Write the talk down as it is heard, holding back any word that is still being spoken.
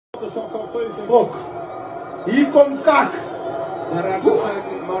Fok. Hier komt Kak. Kom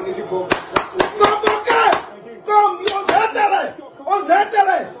Bokke! Kom, ons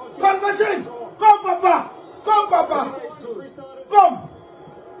hetelen! Conversion! Kom papa! Kom papa! Kom!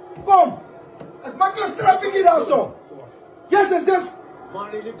 Kom! Het maakt een strategie daar zo! Yes, yes!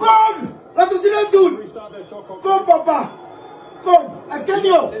 Kom! Laten we dit doen! Kom papa! Kom! Ik ken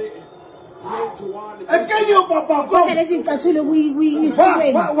jou! Ik ken jou papa! Kom!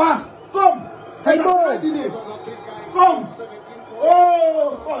 Wacht! Kom! Kom!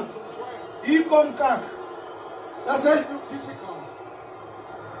 Oh God! Hier komt Kak! Dat is het!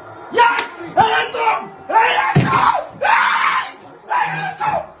 Yes! Hij heeft hem! Hij heeft hem! Hij heeft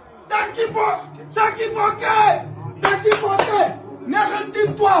hem! Dank je Bokke! Dank je Bokke! Dank je Bokke!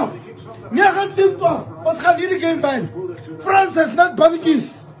 1912! 1912! Wat gaat jullie game zijn? Frans is net babbetjes!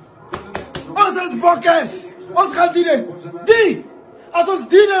 Ons is Bokkes! Ons gaat die! Als ons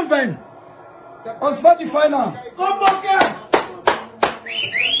die zijn! Ons vat die final! Kom Bokke!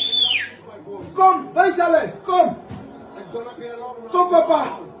 Kom, wij zullen! Kom! Kom papa!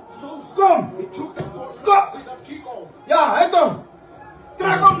 Kom! Kom! Ja, hij komt!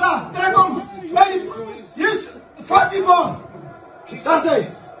 Trek hem daar! Trek hem! Hier, vat die bal! Dat is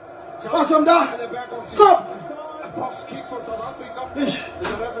het! Pas hem daar! Kom!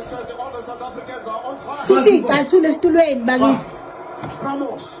 Susi,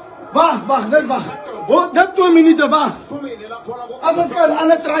 wacht! Wacht, net wacht! Net 2 minuten, wacht! Als we spelen,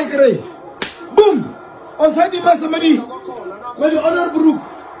 alle trein krijgen! Boom! Ons zijn die mensen met die onderbroek!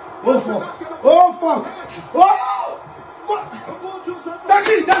 Oh fuck! Oh fuck! Oh! Fuck!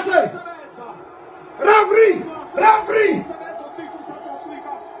 Dankie, dat is het! Referee! Referee!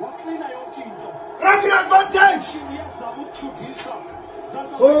 Referee advantage!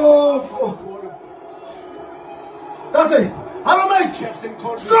 Oh fuck! Dat is het! Hallo mate!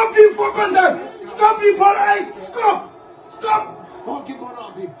 Stop die fucking! Stop die bal uit! Stop! Stop! Oh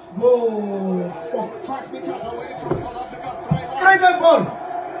fuck! Krijg die bal!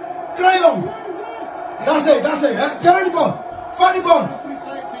 Krijg hem! Dat is het, hè? Krijg die bal! Vat die bal!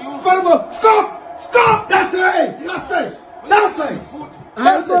 Vat die bal! Stop! Stop! Dat is het! Dat is het! Dat is het!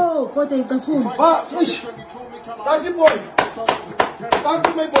 Dat is het! Dank je boy! Dank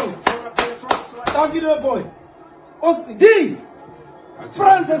je mijn boy! Dank je boy! Ons die!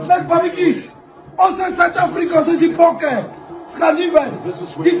 Frans is net babbetjes! Ons in Zuid-Afrika zijn die Bokke! Ze gaan niet weg!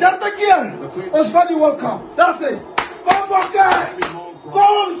 Die 30 keer! Ons van die World Cup! Dat is het! Kom Bokke!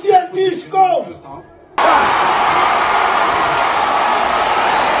 Kom Cientisch! Kom!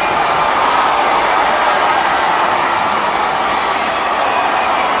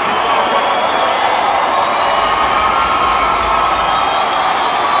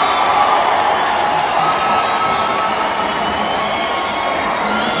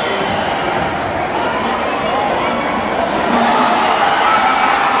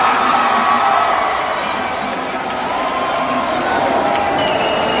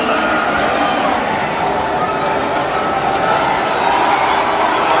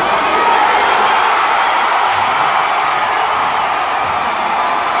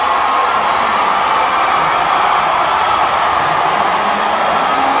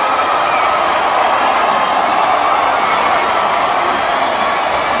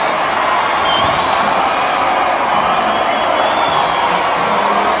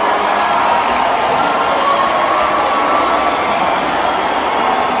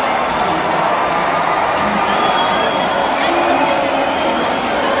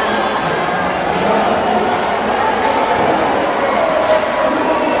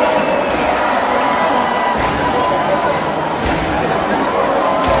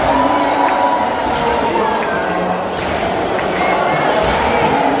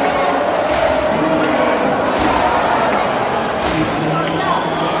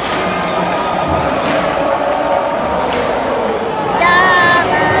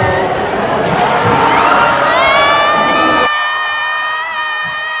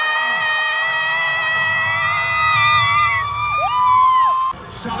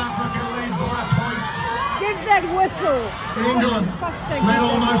 England led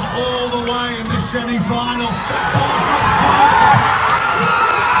almost all the way in this semi-final.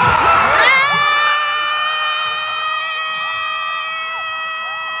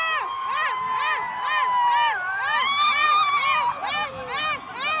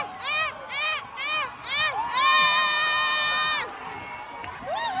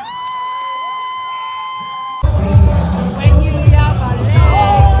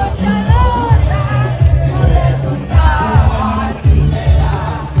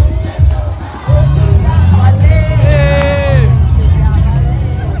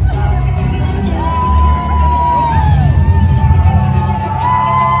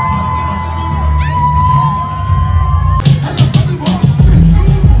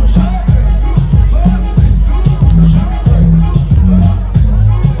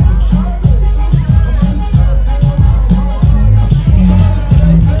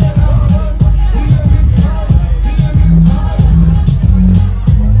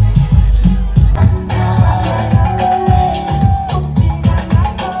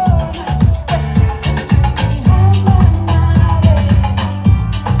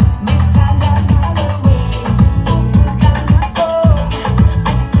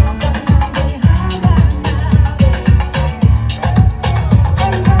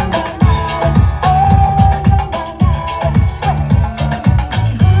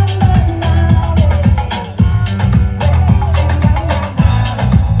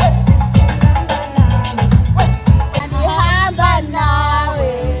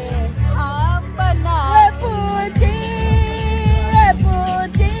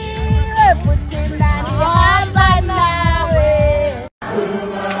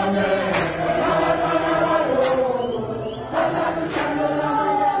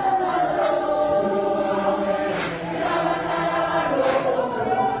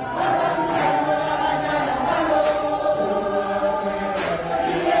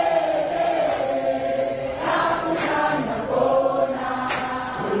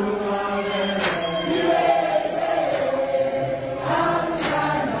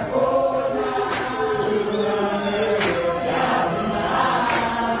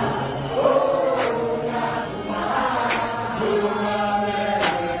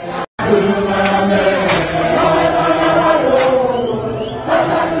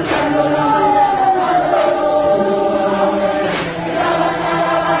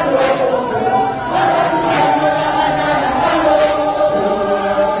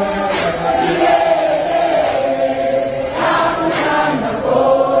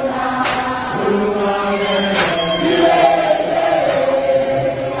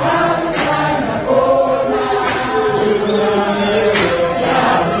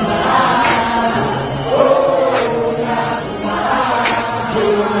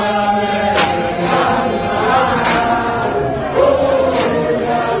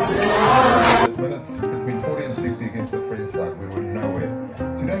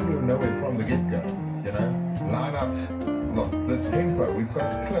 don't even know it from the get-go, you know. Line up, lost the tempo. We've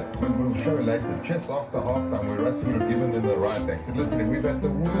got a clip, we'll show later. Just after half-time, where Russ would have given them the right back. So listen, we've had the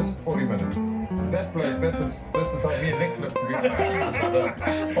worst 40 minutes. That play, this is like me and Nick looked to be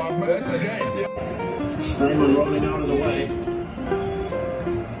 5 minutes. Snamer rolling out of the way.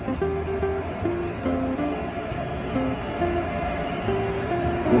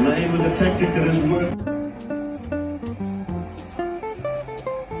 Remain with the tactic that has worked.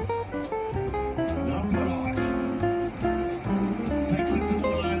 Takes it to the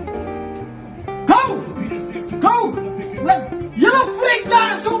line. Go! Go! You freak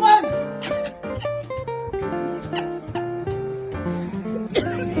daar, zo man!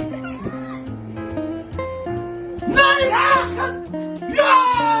 Nee, Hagen! Ja!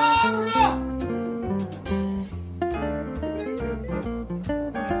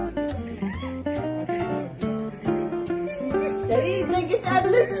 Daddy, take your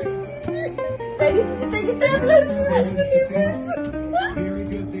tablets. Daddy, take your tablets. Very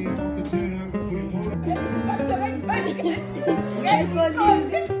good there off the turnover.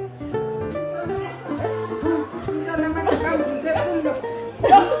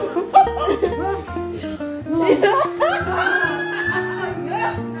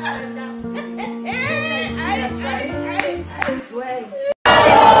 I swear.